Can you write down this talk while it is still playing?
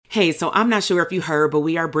Hey, so I'm not sure if you heard, but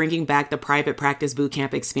we are bringing back the private practice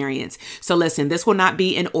bootcamp experience. So listen, this will not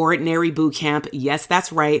be an ordinary bootcamp. Yes,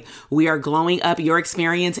 that's right. We are glowing up your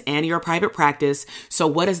experience and your private practice. So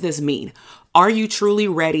what does this mean? Are you truly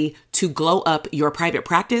ready to glow up your private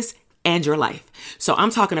practice and your life? So I'm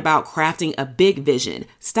talking about crafting a big vision.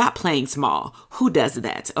 Stop playing small. Who does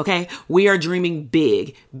that? Okay. We are dreaming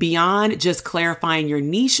big. Beyond just clarifying your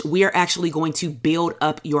niche, we are actually going to build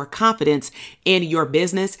up your confidence in your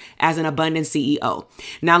business as an abundant CEO.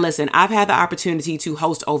 Now, listen, I've had the opportunity to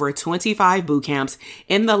host over 25 boot camps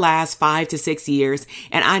in the last 5 to 6 years,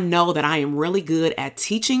 and I know that I am really good at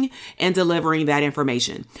teaching and delivering that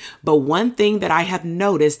information. But one thing that I have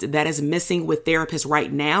noticed that is missing with therapists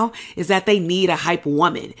right now is that they need a hype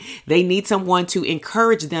woman. They need someone to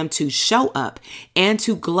encourage them to show up and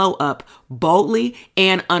to glow up boldly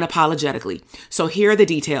and unapologetically. So here are the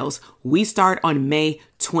details. We start on May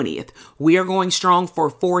 20th. We are going strong for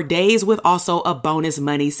 4 days with also a bonus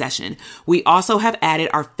money session. We also have added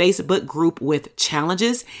our Facebook group with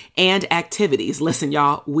challenges and activities. Listen,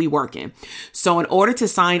 y'all, we working. So in order to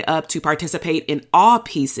sign up to participate in all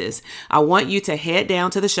pieces, I want you to head down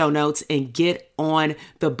to the show notes and get on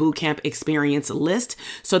the bootcamp experience list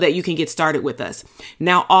so that you can get started with us.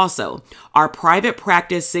 Now, also, our private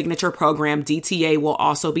practice signature program, DTA, will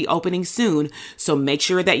also be opening soon. So make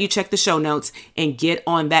sure that you check the show notes and get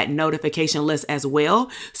on that notification list as well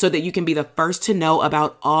so that you can be the first to know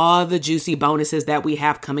about all the juicy bonuses that we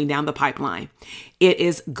have coming down the pipeline. It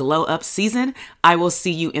is glow up season. I will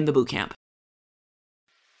see you in the bootcamp.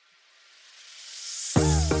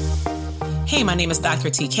 Hey, my name is Dr.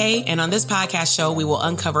 TK, and on this podcast show, we will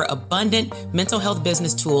uncover abundant mental health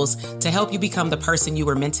business tools to help you become the person you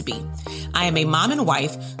were meant to be. I am a mom and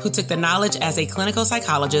wife who took the knowledge as a clinical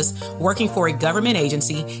psychologist, working for a government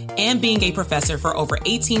agency, and being a professor for over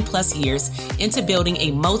 18 plus years into building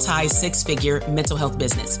a multi-six-figure mental health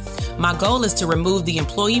business. My goal is to remove the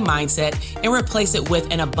employee mindset and replace it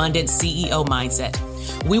with an abundant CEO mindset.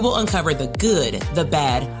 We will uncover the good, the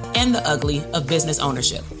bad, and the ugly of business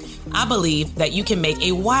ownership. I believe that you can make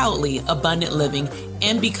a wildly abundant living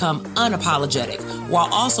and become unapologetic while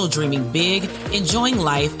also dreaming big, enjoying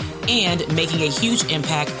life, and making a huge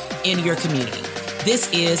impact in your community. This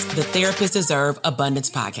is the Therapists Deserve Abundance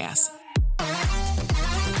podcast.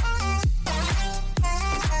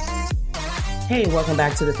 Hey, welcome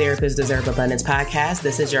back to the Therapists Deserve Abundance podcast.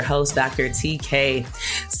 This is your host, Dr. TK.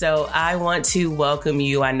 So I want to welcome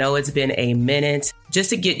you. I know it's been a minute.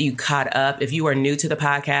 Just to get you caught up, if you are new to the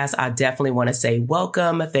podcast, I definitely want to say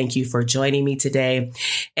welcome. Thank you for joining me today.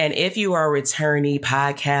 And if you are a returnee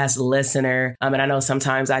podcast listener, and I know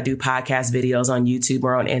sometimes I do podcast videos on YouTube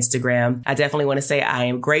or on Instagram, I definitely want to say I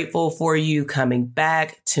am grateful for you coming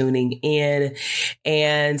back, tuning in.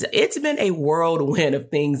 And it's been a whirlwind of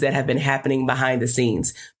things that have been happening behind the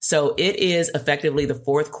scenes. So it is effectively the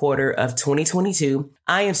fourth quarter of 2022.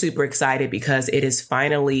 I am super excited because it is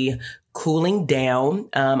finally cooling down.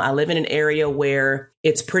 I live in an area where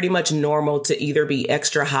it's pretty much normal to either be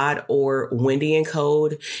extra hot or windy and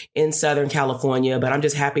cold in Southern California, but I'm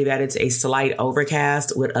just happy that it's a slight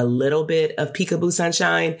overcast with a little bit of peekaboo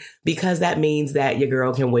sunshine, because that means that your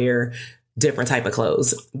girl can wear different type of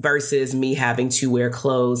clothes versus me having to wear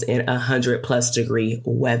clothes in 100+ degree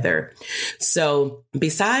weather. So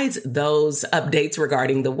besides those updates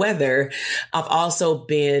regarding the weather, I've also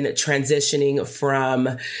been transitioning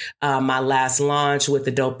from my last launch with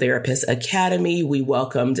the Dope Therapist Academy. We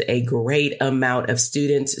welcomed a great amount of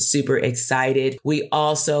students, super excited. We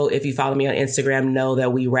also, if you follow me on Instagram, know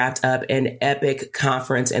that we wrapped up an epic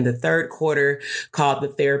conference in the third quarter called the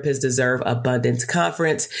Therapists Deserve Abundance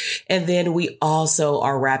Conference. And then we also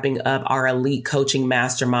are wrapping up our Elite Coaching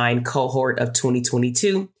Mastermind cohort of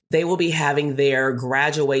 2022. They will be having their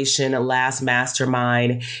graduation last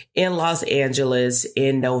mastermind in Los Angeles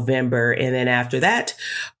in November. And then after that,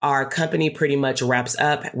 our company pretty much wraps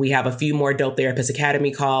up. We have a few more Dope Therapist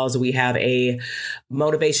Academy calls. We have a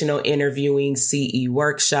motivational interviewing CE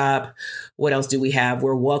workshop. What else do we have?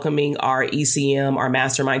 We're welcoming our ECM, our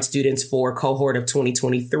mastermind students for cohort of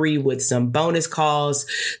 2023 with some bonus calls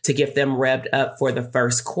to get them revved up for the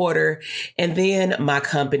first quarter. And then my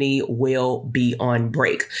company will be on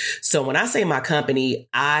break. So when I say my company,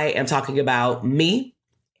 I am talking about me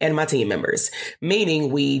and my team members,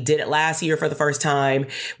 meaning we did it last year for the first time.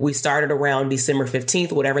 We started around December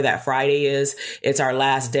 15th, whatever that Friday is. It's our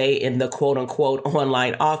last day in the quote unquote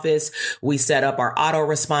online office. We set up our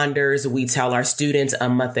autoresponders. We tell our students a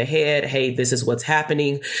month ahead, hey, this is what's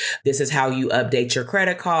happening. This is how you update your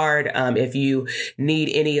credit card. If you need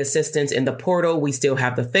any assistance in the portal, we still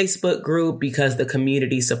have the Facebook group because the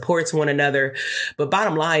community supports one another. But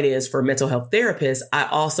bottom line is, for mental health therapists, I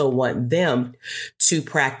also want them to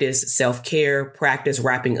practice self-care, practice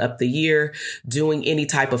wrapping up the year, doing any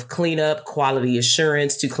type of cleanup, quality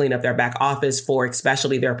assurance to clean up their back office for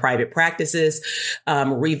especially their private practices,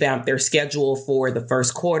 revamp their schedule for the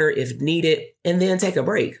first quarter if needed, and then take a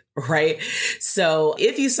break, right? So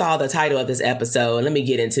if you saw the title of this episode, let me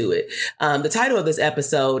get into it. The title of this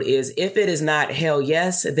episode is, if it is not hell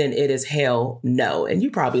yes, then it is hell no. And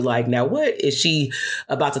you're probably like, now what is she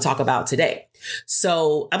about to talk about today?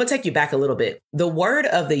 So I'm going to take you back a little bit. The word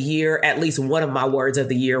of the year, at least one of my words of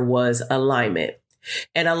the year, was alignment.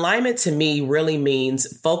 And alignment to me really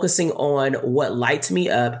means focusing on what lights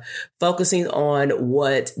me up, focusing on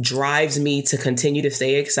what drives me to continue to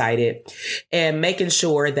stay excited, and making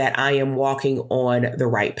sure that I am walking on the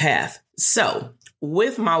right path. So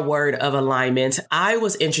with my word of alignment, I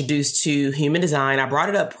was introduced to human design. I brought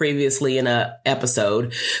it up previously in an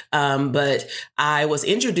episode, but I was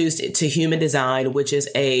introduced to human design, which is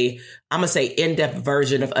I'm going to say in-depth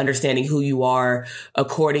version of understanding who you are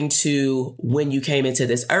according to when you came into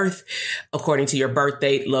this earth, according to your birth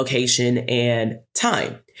date, location, and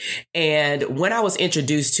time. And when I was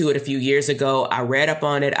introduced to it a few years ago, I read up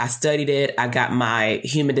on it. I studied it. I got my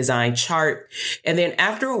human design chart. And then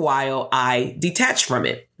after a while, I detached from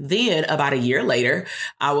it. Then about a year later,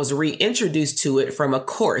 I was reintroduced to it from a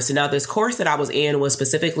course. Now, this course that I was in was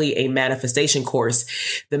specifically a manifestation course.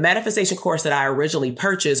 The manifestation course that I originally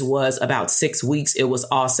purchased was about 6 weeks. It was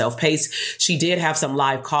all self-paced. She did have some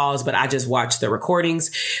live calls, but I just watched the recordings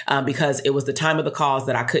because it was the time of the calls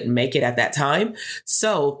that I couldn't make it at that time.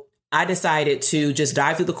 So I decided to just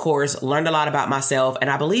dive through the course, learned a lot about myself, and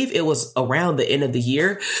I believe it was around the end of the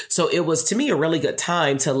year. So it was, to me, a really good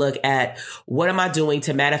time to look at what am I doing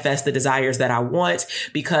to manifest the desires that I want,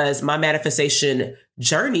 because my manifestation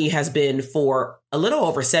journey has been for a little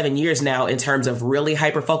over 7 years now in terms of really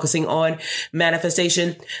hyper focusing on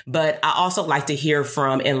manifestation. But I also like to hear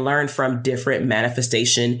from and learn from different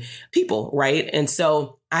manifestation people, right? And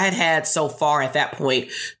so I had so far at that point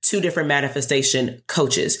 2 different manifestation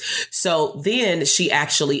coaches. So then she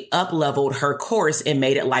actually up-leveled her course and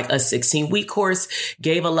made it like a 16-week course,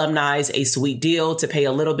 gave alumni a sweet deal to pay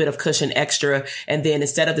a little bit of cushion extra. And then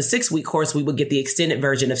instead of the 6-week course, we would get the extended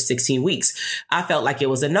version of 16 weeks. I felt like it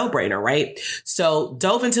was a no-brainer, right? So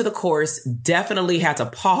dove into the course, definitely had to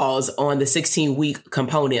pause on the 16-week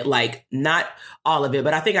component, like not all of it,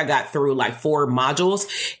 but I think I got through like 4 modules.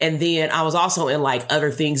 And then I was also in like other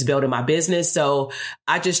things building my business. So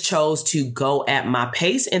I just chose to go at my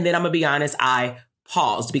pace. And then I'm going to be honest, I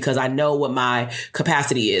paused because I know what my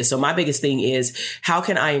capacity is. So my biggest thing is, how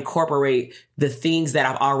can I incorporate the things that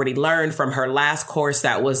I've already learned from her last course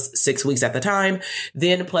that was 6 weeks at the time,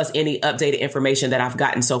 then plus any updated information that I've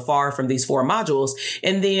gotten so far from these 4 modules.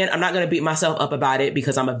 And then I'm not going to beat myself up about it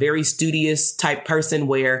because I'm a very studious type person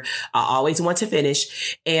where I always want to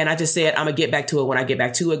finish. And I just said, I'm going to get back to it when I get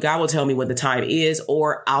back to it. God will tell me when the time is,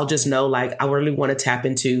 or I'll just know like I really want to tap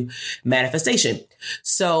into manifestation.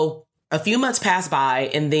 So a few months passed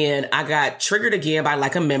by, and then I got triggered again by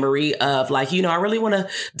like a memory of like, I really want to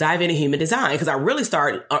dive into human design because I really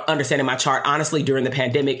started understanding my chart, honestly, during the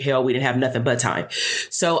pandemic. Hell, we didn't have nothing but time.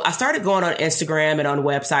 So I started going on Instagram and on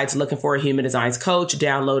websites looking for a human designs coach,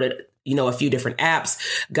 downloaded a few different apps,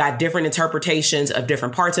 got different interpretations of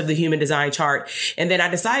different parts of the human design chart. And then I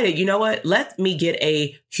decided, let me get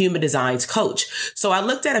a human designs coach. So I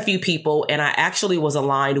looked at a few people and I actually was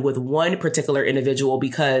aligned with one particular individual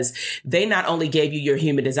because they not only gave you your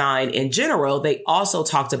human design in general, they also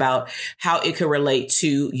talked about how it could relate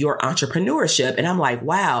to your entrepreneurship. And I'm like,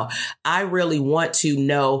 wow, I really want to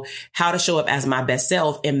know how to show up as my best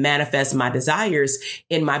self and manifest my desires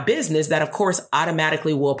in my business that, of course,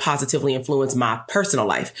 automatically will positively influence my personal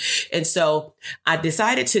life. And so I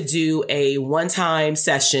decided to do a one-time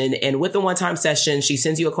session. And with the one-time session, she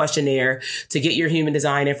sends you a questionnaire to get your human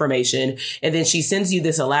design information. And then she sends you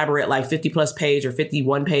this elaborate like 50 plus page or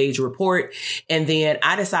 51 page report. And then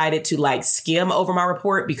I decided to like skim over my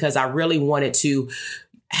report because I really wanted to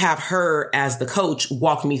have her as the coach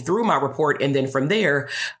walk me through my report. And then from there,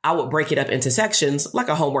 I would break it up into sections like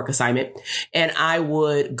a homework assignment. And I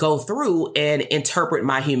would go through and interpret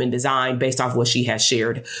my human design based off what she has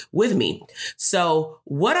shared with me. So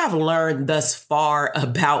what I've learned thus far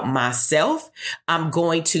about myself, I'm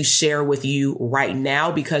going to share with you right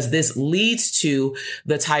now, because this leads to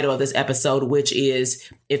the title of this episode, which is,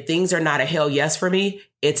 if things are not a hell yes for me,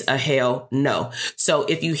 it's a hell no. So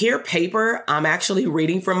if you hear paper, I'm actually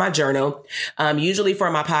reading from my journal. Usually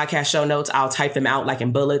for my podcast show notes, I'll type them out like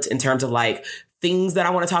in bullets in terms of like things that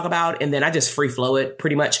I want to talk about. And then I just free flow it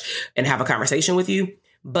pretty much and have a conversation with you.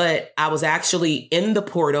 But I was actually in the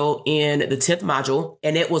portal in the 10th module,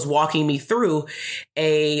 and it was walking me through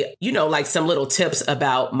like some little tips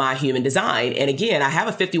about my human design. And again, I have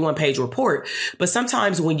a 51-page report, but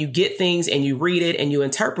sometimes when you get things and you read it and you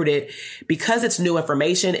interpret it, because it's new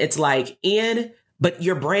information, it's like but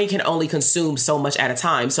your brain can only consume so much at a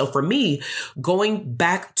time. So for me, going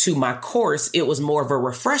back to my course, it was more of a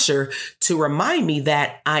refresher to remind me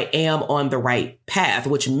that I am on the right path,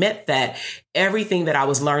 which meant that everything that I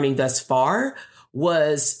was learning thus far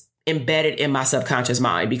was embedded in my subconscious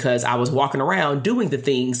mind, because I was walking around doing the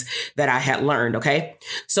things that I had learned. Okay.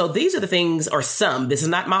 So these are the things, or some, this is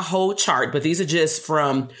not my whole chart, but these are just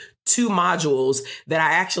from 2 modules that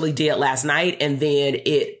I actually did last night. And then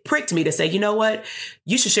it pricked me to say, you know what?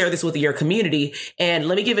 You should share this with your community. And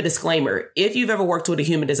let me give a disclaimer. If you've ever worked with a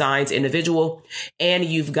human designs individual and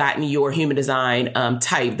you've gotten your human design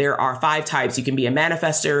type, there are 5 types. You can be a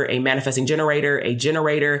manifester, a manifesting generator,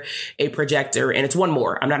 a projector, and it's one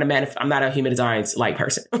more. I'm not a human designs like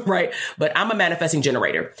person, right? But I'm a manifesting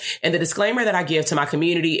generator. And the disclaimer that I give to my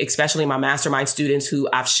community, especially my mastermind students who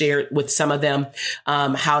I've shared with some of them,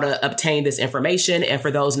 how to obtain this information. And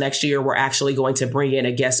for those next year, we're actually going to bring in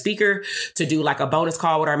a guest speaker to do like a bonus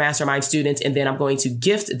call with our mastermind students. And then I'm going to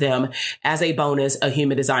gift them as a bonus a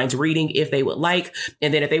human designs reading if they would like.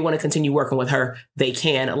 And then if they want to continue working with her, they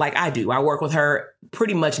can, like I do. I work with her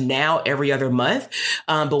pretty much now every other month.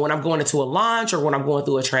 But when I'm going into a launch, or when I'm going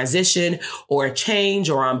through a transition or a change,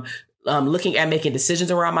 or I'm looking at making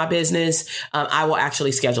decisions around my business, I will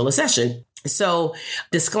actually schedule a session. So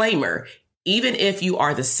disclaimer, even if you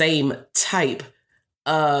are the same type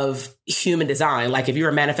of human design, like if you're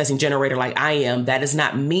a manifesting generator like I am, that does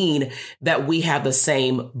not mean that we have the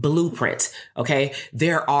same blueprint. Okay.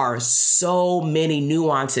 There are so many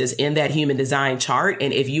nuances in that human design chart.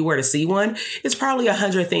 And if you were to see one, it's probably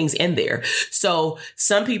 100 things in there. So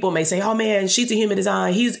some people may say, oh man, she's a human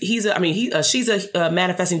design. She's a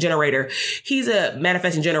manifesting generator. He's a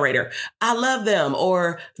manifesting generator. I love them,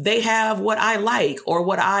 or they have what I like or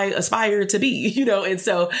what I aspire to be, and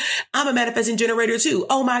so I'm a manifesting generator too.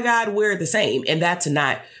 Oh my God, we're the same. And that's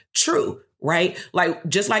not true, right? Like,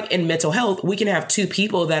 just like in mental health, we can have 2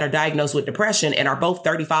 people that are diagnosed with depression and are both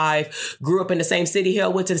 35, grew up in the same city,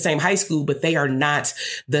 hell, went to the same high school, but they are not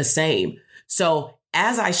the same. So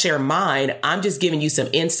as I share mine, I'm just giving you some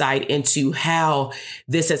insight into how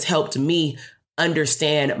this has helped me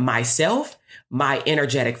understand myself, my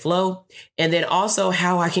energetic flow, and then also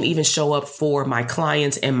how I can even show up for my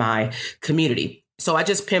clients and my community. So I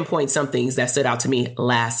just pinpoint some things that stood out to me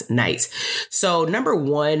last night. So number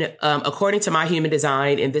 1, according to my human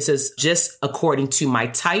design, and this is just according to my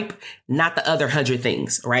type, not the other 100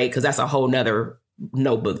 things, right? Because that's a whole nother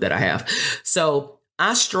notebook that I have. So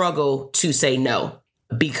I struggle to say no,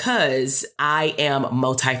 because I am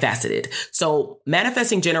multifaceted. So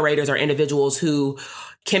manifesting generators are individuals who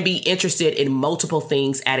can be interested in multiple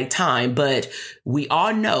things at a time, but we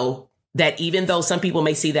all know that even though some people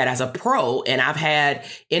may see that as a pro, and I've had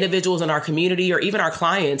individuals in our community or even our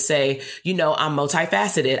clients say, I'm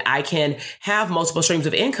multifaceted. I can have multiple streams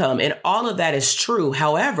of income, and all of that is true.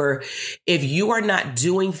 However, if you are not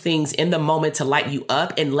doing things in the moment to light you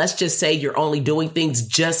up, and let's just say you're only doing things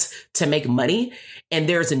just to make money and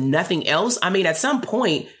there's nothing else, at some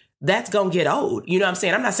point that's going to get old. You know what I'm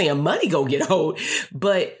saying? I'm not saying money going to get old,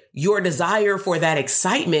 but your desire for that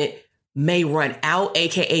excitement may run out,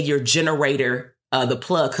 aka your generator, the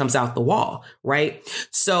plug comes out the wall, right?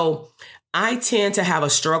 So I tend to have a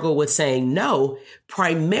struggle with saying no,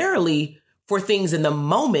 primarily for things in the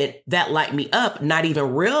moment that light me up, not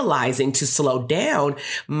even realizing to slow down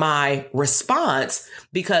my response,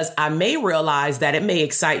 because I may realize that it may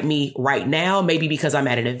excite me right now, maybe because I'm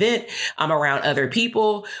at an event, I'm around other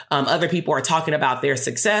people are talking about their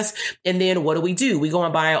success. And then what do? We go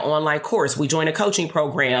and buy an online course. We join a coaching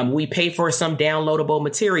program. We pay for some downloadable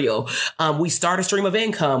material. We start a stream of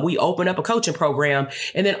income. We open up a coaching program.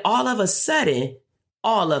 And then all of a sudden,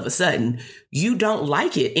 all of a sudden you don't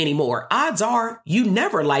like it anymore. Odds are you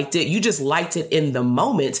never liked it. You just liked it in the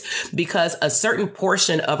moment, because a certain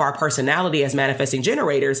portion of our personality as manifesting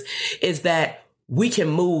generators is that we can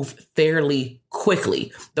move fairly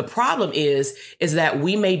quickly. The problem is that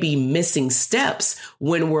we may be missing steps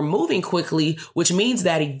when we're moving quickly, which means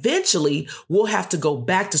that eventually we'll have to go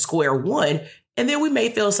back to square one, and then we may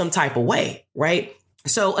feel some type of way, right?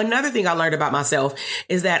 So another thing I learned about myself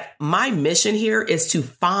is that my mission here is to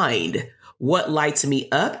find what lights me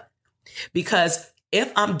up, because if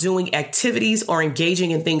I'm doing activities or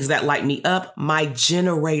engaging in things that light me up, my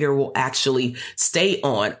generator will actually stay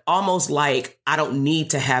on, almost like I don't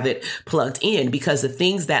need to have it plugged in, because the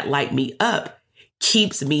things that light me up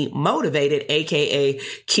keeps me motivated, AKA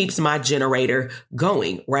keeps my generator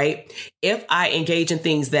going, right? If I engage in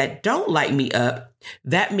things that don't light me up,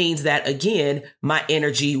 that means that, again, my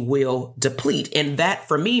energy will deplete. And that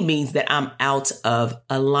for me means that I'm out of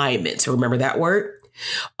alignment. Remember that word?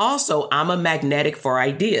 Also, I'm a magnet for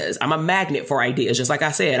ideas. Just like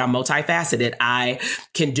I said, I'm multifaceted. I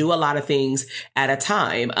can do a lot of things at a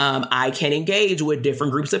time. I can engage with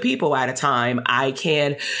different groups of people at a time. I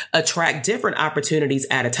can attract different opportunities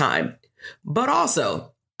at a time. But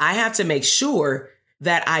also, I have to make sure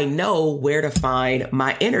that I know where to find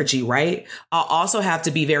my energy, right? I'll also have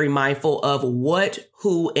to be very mindful of what,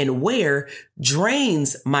 who, and where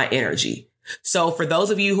drains my energy. So for those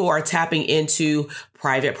of you who are tapping into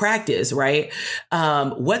private practice, right?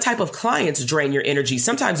 What type of clients drain your energy?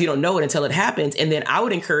 Sometimes you don't know it until it happens. And then I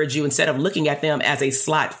would encourage you, instead of looking at them as a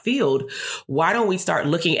slot field, why don't we start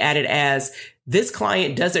looking at it as, this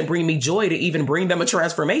client doesn't bring me joy to even bring them a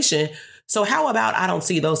transformation. So how about I don't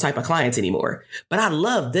see those type of clients anymore, but I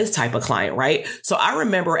love this type of client, right? So I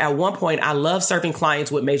remember at one point, I loved serving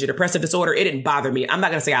clients with major depressive disorder. It didn't bother me. I'm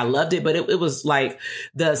not going to say I loved it, but it was like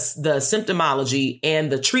the symptomology and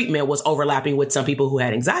the treatment was overlapping with some people who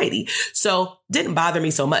had anxiety. So didn't bother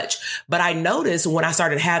me so much. But I noticed when I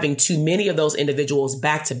started having too many of those individuals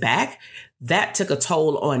back to back, that took a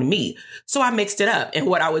toll on me. So I mixed it up. And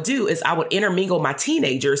what I would do is I would intermingle my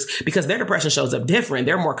teenagers, because their depression shows up different.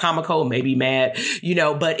 They're more comical, maybe mad,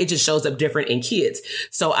 but it just shows up different in kids.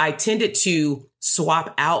 So I tended to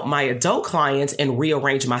swap out my adult clients and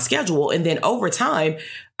rearrange my schedule. And then over time,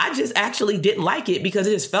 I just actually didn't like it, because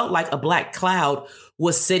it just felt like a black cloud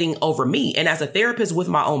was sitting over me. And as a therapist with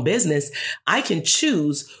my own business, I can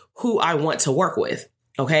choose who I want to work with.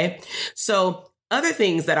 Okay. So other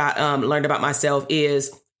things that I learned about myself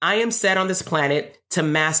is I am set on this planet to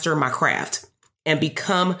master my craft and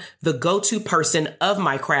become the go-to person of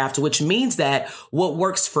my craft, which means that what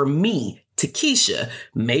works for me, Takesha,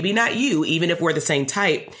 maybe not you, even if we're the same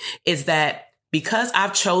type, is that because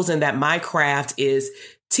I've chosen that my craft is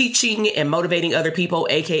teaching and motivating other people,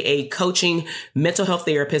 AKA coaching mental health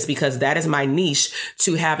therapists, because that is my niche,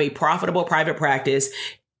 to have a profitable private practice,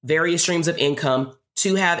 various streams of income,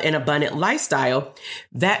 to have an abundant lifestyle,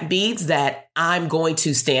 that means that I'm going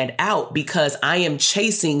to stand out, because I am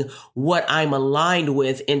chasing what I'm aligned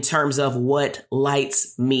with in terms of what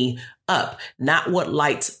lights me up, not what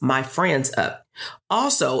lights my friends up.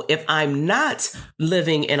 Also, if I'm not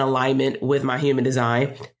living in alignment with my human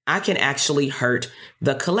design, I can actually hurt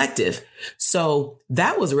the collective. So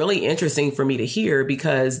that was really interesting for me to hear,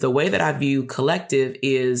 because the way that I view collective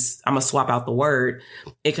is, I'm going to swap out the word.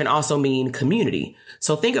 It can also mean community.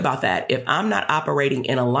 So think about that. If I'm not operating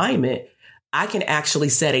in alignment, I can actually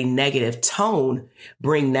set a negative tone,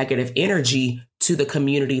 bring negative energy to the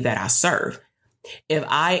community that I serve. If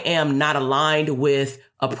I am not aligned with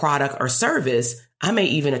a product or service, I may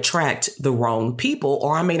even attract the wrong people,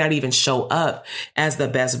 or I may not even show up as the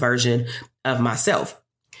best version of myself.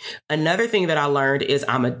 Another thing that I learned is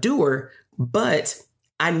I'm a doer, but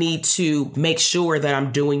I need to make sure that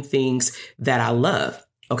I'm doing things that I love.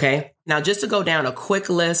 Okay. Now, just to go down a quick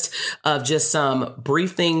list of just some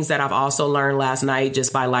brief things that I've also learned last night,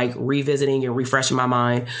 just by like revisiting and refreshing my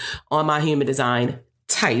mind on my human design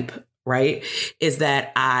type, right, is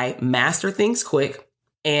that I master things quick.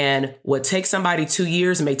 And what takes somebody 2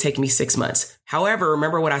 years may take me 6 months. However,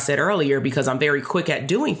 remember what I said earlier, because I'm very quick at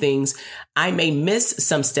doing things, I may miss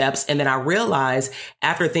some steps. And then I realize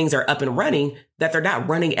after things are up and running that they're not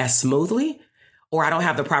running as smoothly, or I don't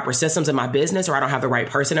have the proper systems in my business, or I don't have the right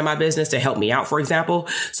person in my business to help me out, for example.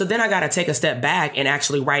 So then I got to take a step back and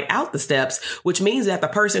actually write out the steps, which means that the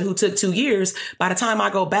person who took 2 years, by the time I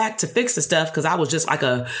go back to fix the stuff, because I was just like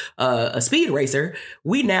a speed racer,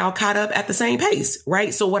 we now caught up at the same pace,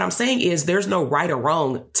 right? So what I'm saying is there's no right or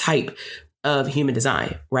wrong type of human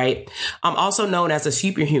design, right? I'm also known as a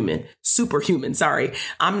superhuman.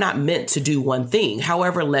 I'm not meant to do one thing.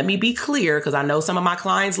 However, let me be clear, because I know some of my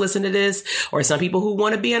clients listen to this, or some people who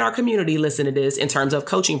want to be in our community listen to this in terms of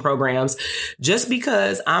coaching programs. Just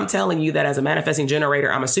because I'm telling you that as a manifesting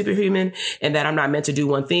generator, I'm a superhuman and that I'm not meant to do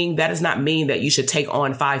one thing, that does not mean that you should take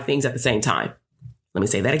on 5 things at the same time. Let me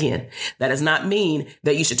say that again. That does not mean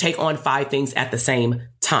that you should take on 5 things at the same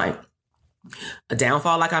time. A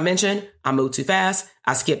downfall, like I mentioned, I move too fast,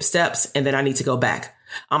 I skip steps, and then I need to go back.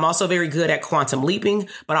 I'm also very good at quantum leaping,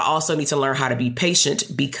 but I also need to learn how to be patient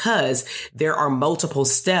because there are multiple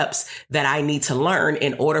steps that I need to learn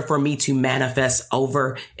in order for me to manifest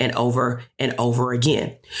over and over and over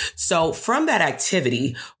again. So from that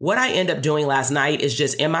activity, what I end up doing last night is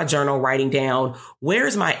just in my journal writing down,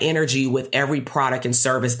 where's my energy with every product and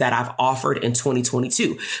service that I've offered in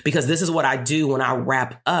 2022? Because this is what I do when I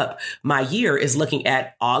wrap up my year, is looking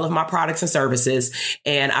at all of my products and services.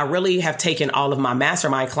 And I really have taken all of my mastermind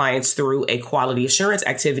clients through a quality assurance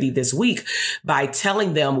activity this week by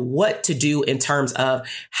telling them what to do in terms of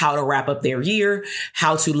how to wrap up their year,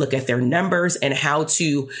 how to look at their numbers, and how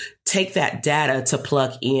to take that data to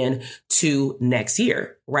plug in to next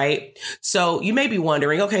year, right? So you may be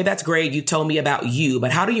wondering, okay, that's great. You told me about you,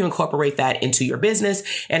 but how do you incorporate that into your business?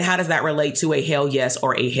 And how does that relate to a hell yes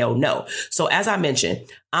or a hell no? So as I mentioned,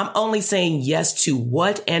 I'm only saying yes to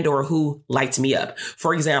what and or who lights me up.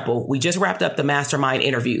 For example, we just wrapped up the mastermind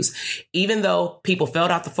interviews. Even though people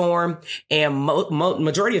filled out the form and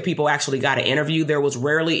majority of people actually got an interview, there was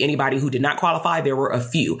rarely anybody who did not qualify. There were a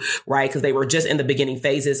few, right? Because they were just in the beginning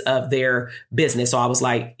phases of their business. So I was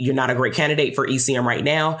like, you're not a great candidate for ECM right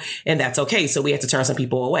now. And that's okay. So we had to turn some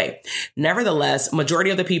people away. Nevertheless,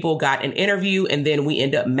 majority of the people got an interview, and then we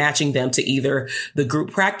end up matching them to either the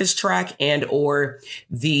group practice track and or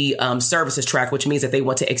the services track, which means that they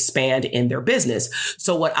want to expand in their business.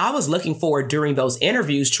 So what I was looking for during those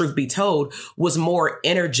interviews, truth be told, was more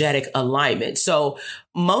energetic alignment. So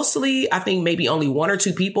mostly, I think maybe only 1 or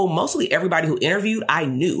 2 people, mostly everybody who interviewed, I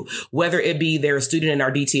knew, whether it be they're a student in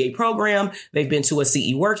our DTA program, they've been to a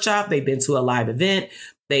CE workshop, they've been to a live event,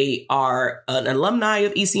 they are an alumni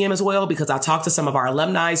of ECM as well, because I talked to some of our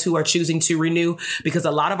alumni who are choosing to renew, because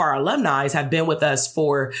a lot of our alumni have been with us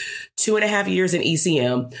for 2.5 years in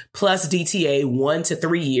ECM plus DTA 1 to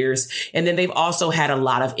 3 years. And then they've also had a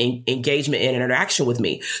lot of engagement and interaction with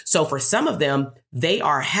me. So for some of them, they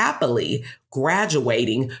are happily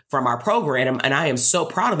graduating from our program. And I am so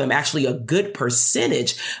proud of them. Actually, a good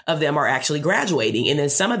percentage of them are actually graduating. And then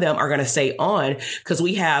some of them are going to stay on, because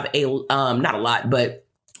we have not a lot, but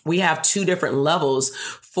we have 2 different levels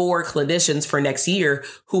for clinicians for next year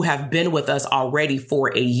who have been with us already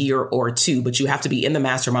for a year or 2, but you have to be in the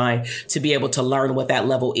mastermind to be able to learn what that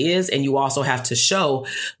level is. And you also have to show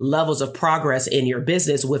levels of progress in your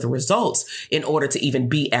business with results in order to even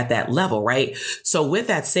be at that level, right? So with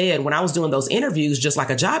that said, when I was doing those interviews, just like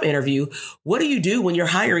a job interview, what do you do when you're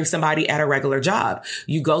hiring somebody at a regular job?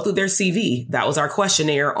 You go through their CV. That was our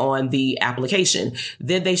questionnaire on the application.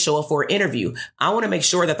 Then they show up for an interview. I want to make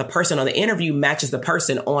sure that the person on the interview matches the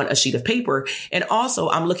person on a sheet of paper. And also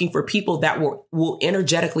I'm looking for people that will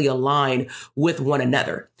energetically align with one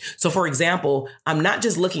another. So for example, I'm not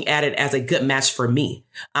just looking at it as a good match for me.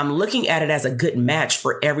 I'm looking at it as a good match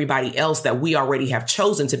for everybody else that we already have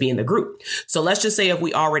chosen to be in the group. So let's just say if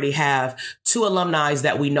we already have 2 alumni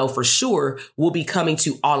that we know for sure will be coming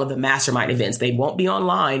to all of the mastermind events. They won't be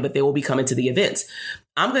online, but they will be coming to the events.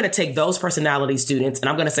 I'm going to take those personality students and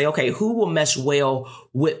I'm going to say, okay, who will mesh well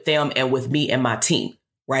with them and with me and my team?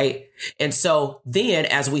 Right. And so then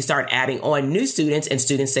as we start adding on new students and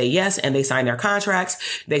students say yes, and they sign their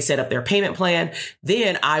contracts, they set up their payment plan,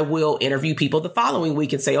 then I will interview people the following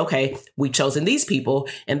week and say, okay, we've chosen these people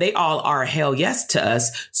and they all are hell yes to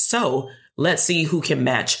us. So let's see who can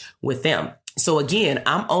match with them. So again,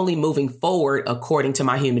 I'm only moving forward according to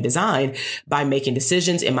my human design by making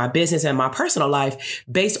decisions in my business and my personal life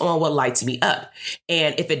based on what lights me up.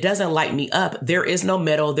 And if it doesn't light me up, there is no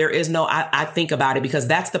middle. There is no, I think about it because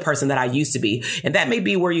that's the person that I used to be. And that may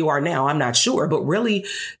be where you are now. I'm not sure, but really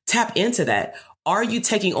tap into that. Are you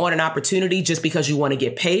taking on an opportunity just because you want to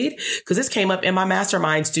get paid? Because this came up in my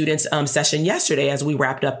mastermind students session yesterday as we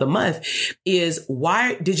wrapped up the month, is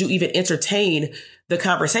why did you even entertain the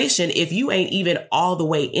conversation if you ain't even all the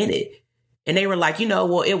way in it? And they were like,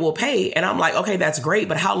 well, it will pay. And I'm like, okay, that's great.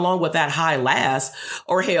 But how long would that high last?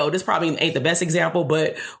 Or hell, this probably ain't the best example.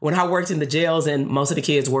 But when I worked in the jails and most of the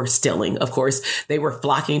kids were stealing, of course, they were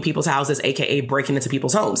flocking people's houses, AKA breaking into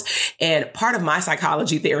people's homes. And part of my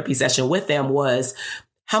psychology therapy session with them was,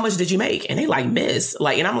 how much did you make? And they like, miss,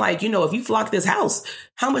 like, and I'm like, if you flocked this house,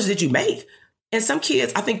 how much did you make? And some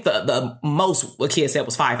kids, I think the most a kid said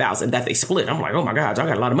was 5,000 that they split. I'm like, oh my God, y'all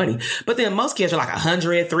got a lot of money. But then most kids are like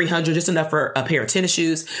 100, 300, just enough for a pair of tennis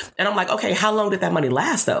shoes. And I'm like, okay, how long did that money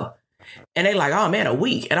last though? And they like, oh man, a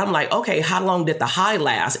week. And I'm like, okay, how long did the high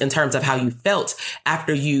last in terms of how you felt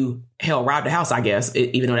after you robbed the house, I guess,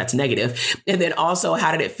 even though that's negative. And then also,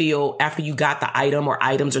 how did it feel after you got the item or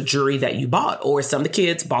items or jewelry that you bought? Or some of the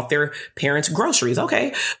kids bought their parents groceries.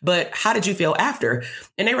 Okay. But how did you feel after?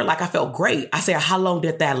 And they were like, I felt great. I said, how long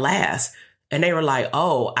did that last? And they were like,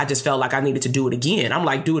 oh, I just felt like I needed to do it again. I'm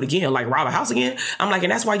like, do it again, like rob a house again? I'm like,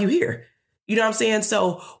 and that's why you here. You know what I'm saying?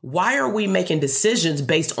 So why are we making decisions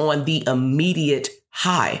based on the immediate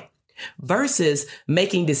high versus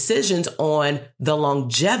making decisions on the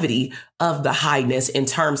longevity of the highness in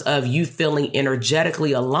terms of you feeling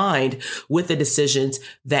energetically aligned with the decisions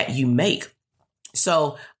that you make?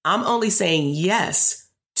 So I'm only saying yes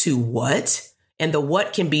to what, and the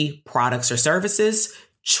what can be products or services,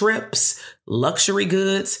 trips, luxury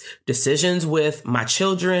goods, decisions with my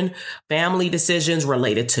children, family decisions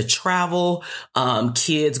related to travel,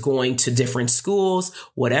 kids going to different schools,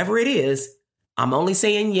 whatever it is. I'm only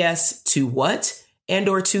saying yes to what and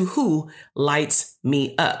or to who lights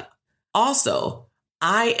me up. Also,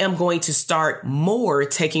 I am going to start more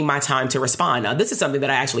taking my time to respond. Now, this is something that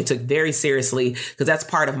I actually took very seriously because that's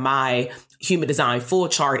part of my human design full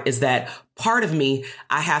chart, is that part of me,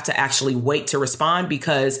 I have to actually wait to respond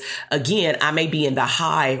because, again, I may be in the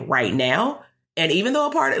high right now. And even though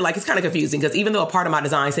it's kind of confusing because even though a part of my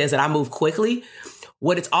design says that I move quickly,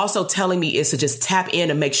 what it's also telling me is to just tap in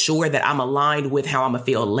and make sure that I'm aligned with how I'm going to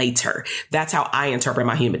feel later. That's how I interpret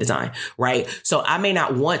my human design, right? So I may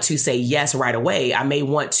not want to say yes right away. I may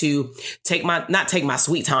want to not take my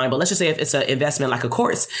sweet time, but let's just say if it's an investment like a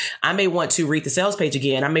course, I may want to read the sales page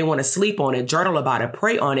again. I may want to sleep on it, journal about it,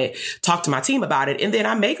 pray on it, talk to my team about it. And then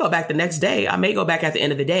I may go back the next day. I may go back at the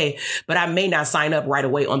end of the day, but I may not sign up right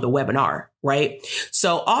away on the webinar. Right.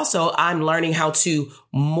 So also I'm learning how to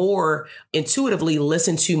more intuitively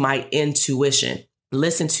listen to my intuition.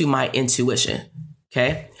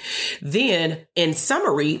 Okay. Then in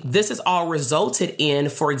summary, this has all resulted in,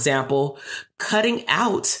 for example, cutting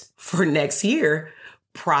out for next year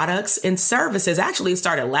products and services. Actually, it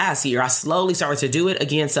started last year. I slowly started to do it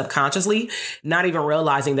again subconsciously, not even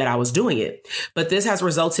realizing that I was doing it. But this has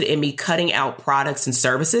resulted in me cutting out products and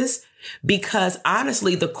services because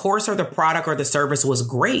honestly, the course or the product or the service was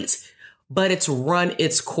great, but it's run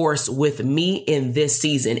its course with me in this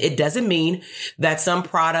season. It doesn't mean that some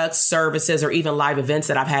products, services, or even live events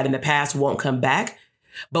that I've had in the past won't come back.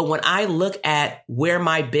 But when I look at where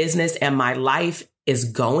my business and my life is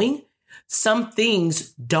going, some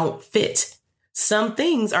things don't fit. Some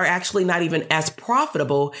things are actually not even as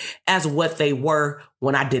profitable as what they were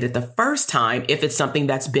when I did it the first time, if it's something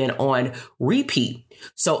that's been on repeat.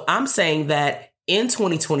 So I'm saying that in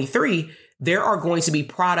 2023, there are going to be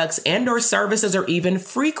products and or services or even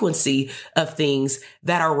frequency of things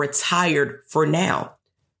that are retired for now.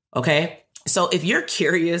 Okay. So if you're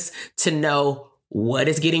curious to know what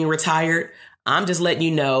is getting retired, I'm just letting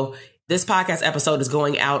you know this podcast episode is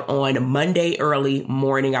going out on Monday early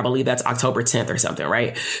morning. I believe that's October 10th or something,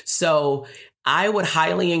 right? So I would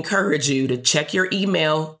highly encourage you to check your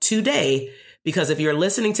email today, because if you're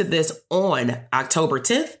listening to this on October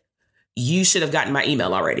 10th, you should have gotten my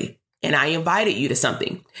email already. And I invited you to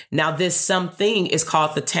something. Now, this something is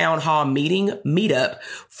called the Town Hall Meetup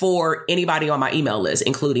for anybody on my email list,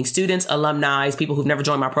 including students, alumni, people who've never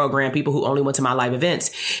joined my program, people who only went to my live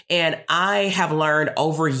events. And I have learned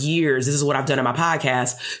over years, this is what I've done in my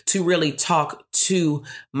podcast, to really talk to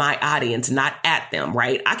my audience, not at them,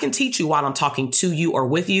 right? I can teach you while I'm talking to you or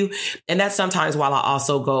with you. And that's sometimes why I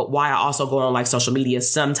also go on like social media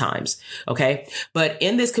sometimes. Okay. But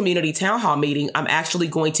in this community town hall meeting, I'm actually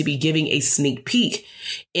going to be giving a sneak peek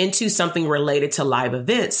into something related to live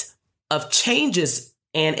events of changes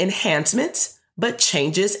and enhancements, but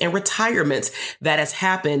changes and retirements that has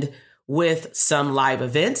happened with some live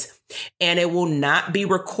events. And it will not be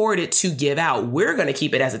recorded to give out. We're going to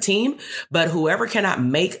keep it as a team, but whoever cannot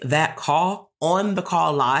make that call on the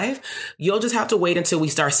call live, you'll just have to wait until we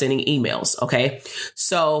start sending emails. Okay.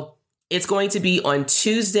 So it's going to be on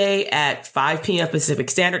Tuesday at 5 p.m.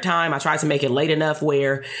 Pacific Standard Time. I tried to make it late enough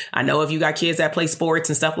where I know if you got kids that play sports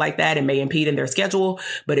and stuff like that, it may impede in their schedule.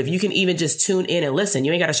 But if you can even just tune in and listen,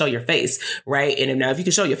 you ain't got to show your face, right? And now if you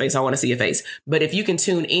can show your face, I want to see your face. But if you can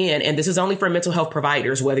tune in, and this is only for mental health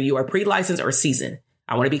providers, whether you are pre-licensed or seasoned,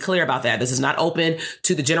 I want to be clear about that. This is not open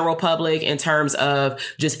to the general public in terms of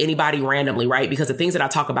just anybody randomly, right? Because the things that I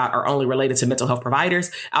talk about are only related to mental health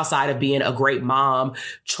providers outside of being a great mom,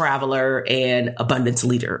 traveler, and abundance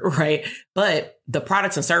leader, right? But the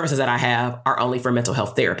products and services that I have are only for mental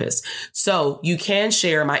health therapists. So you can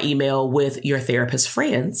share my email with your therapist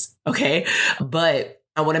friends, okay? But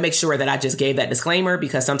I want to make sure that I just gave that disclaimer,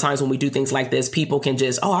 because sometimes when we do things like this, people can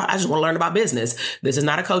just, I just want to learn about business. This is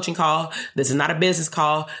not a coaching call. This is not a business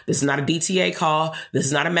call. This is not a DTA call. This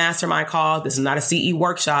is not a mastermind call. This is not a CE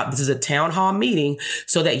workshop. This is a town hall meeting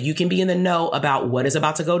so that you can be in the know about what is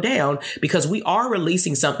about to go down, because we are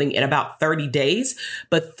releasing something in about 30 days.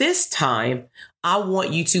 But this time, I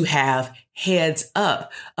want you to have heads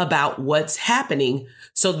up about what's happening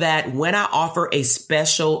so that when I offer a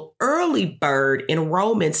special early bird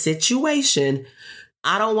enrollment situation,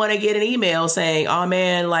 I don't want to get an email saying, oh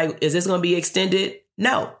man, like, is this going to be extended?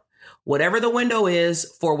 No. Whatever the window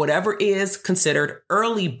is for whatever is considered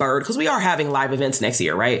early bird, because we are having live events next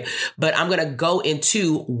year, right? But I'm going to go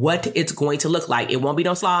into what it's going to look like. It won't be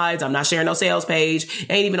no slides. I'm not sharing no sales page.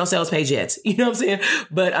 Ain't even no sales page yet. You know what I'm saying?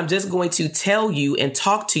 But I'm just going to tell you and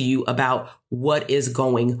talk to you about what is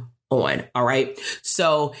going on. All right.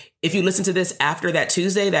 So if you listen to this after that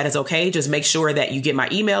Tuesday, that is okay. Just make sure that you get my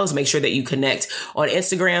emails, make sure that you connect on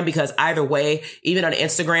Instagram, because either way, even on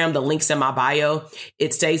Instagram, the link's in my bio,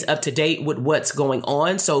 it stays up to date with what's going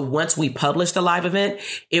on. So once we publish the live event,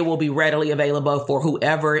 it will be readily available for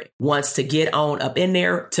whoever wants to get on up in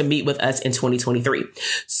there to meet with us in 2023.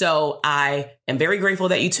 So I am very grateful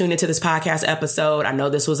that you tuned into this podcast episode. I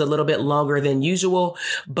know this was a little bit longer than usual,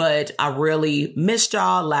 but I really missed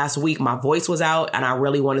y'all. Last week, my voice was out and I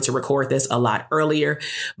really wanted to record this a lot earlier,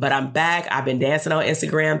 but I'm back. I've been dancing on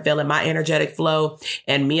Instagram, feeling my energetic flow,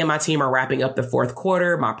 and me and my team are wrapping up the fourth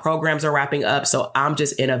quarter. My programs are wrapping up. So I'm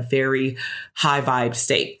just in a very high vibe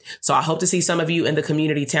state. So I hope to see some of you in the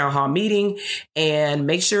community town hall meeting, and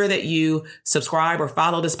make sure that you subscribe or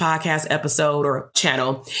follow this podcast episode or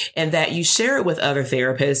channel, and that you share it with other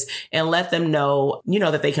therapists and let them know,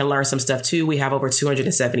 that they can learn some stuff too. We have over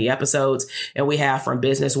 270 episodes, and we have from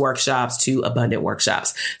business workshops to abundant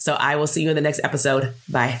workshops. So I will see you in the next episode.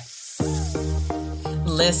 Bye.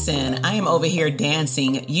 Listen, I am over here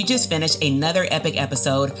dancing. You just finished another epic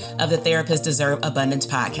episode of the Therapists Deserve Abundance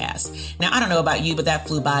podcast. Now, I don't know about you, but that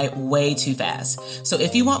flew by way too fast. So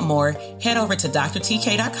if you want more, head over to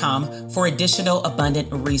drtk.com for additional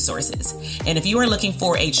abundant resources. And if you are looking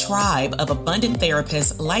for a tribe of abundant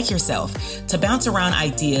therapists like yourself to bounce around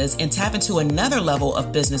ideas and tap into another level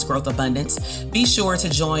of business growth abundance, be sure to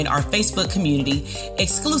join our Facebook community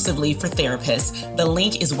exclusively for therapists. The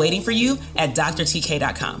link is waiting for you at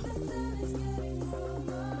drtk.com.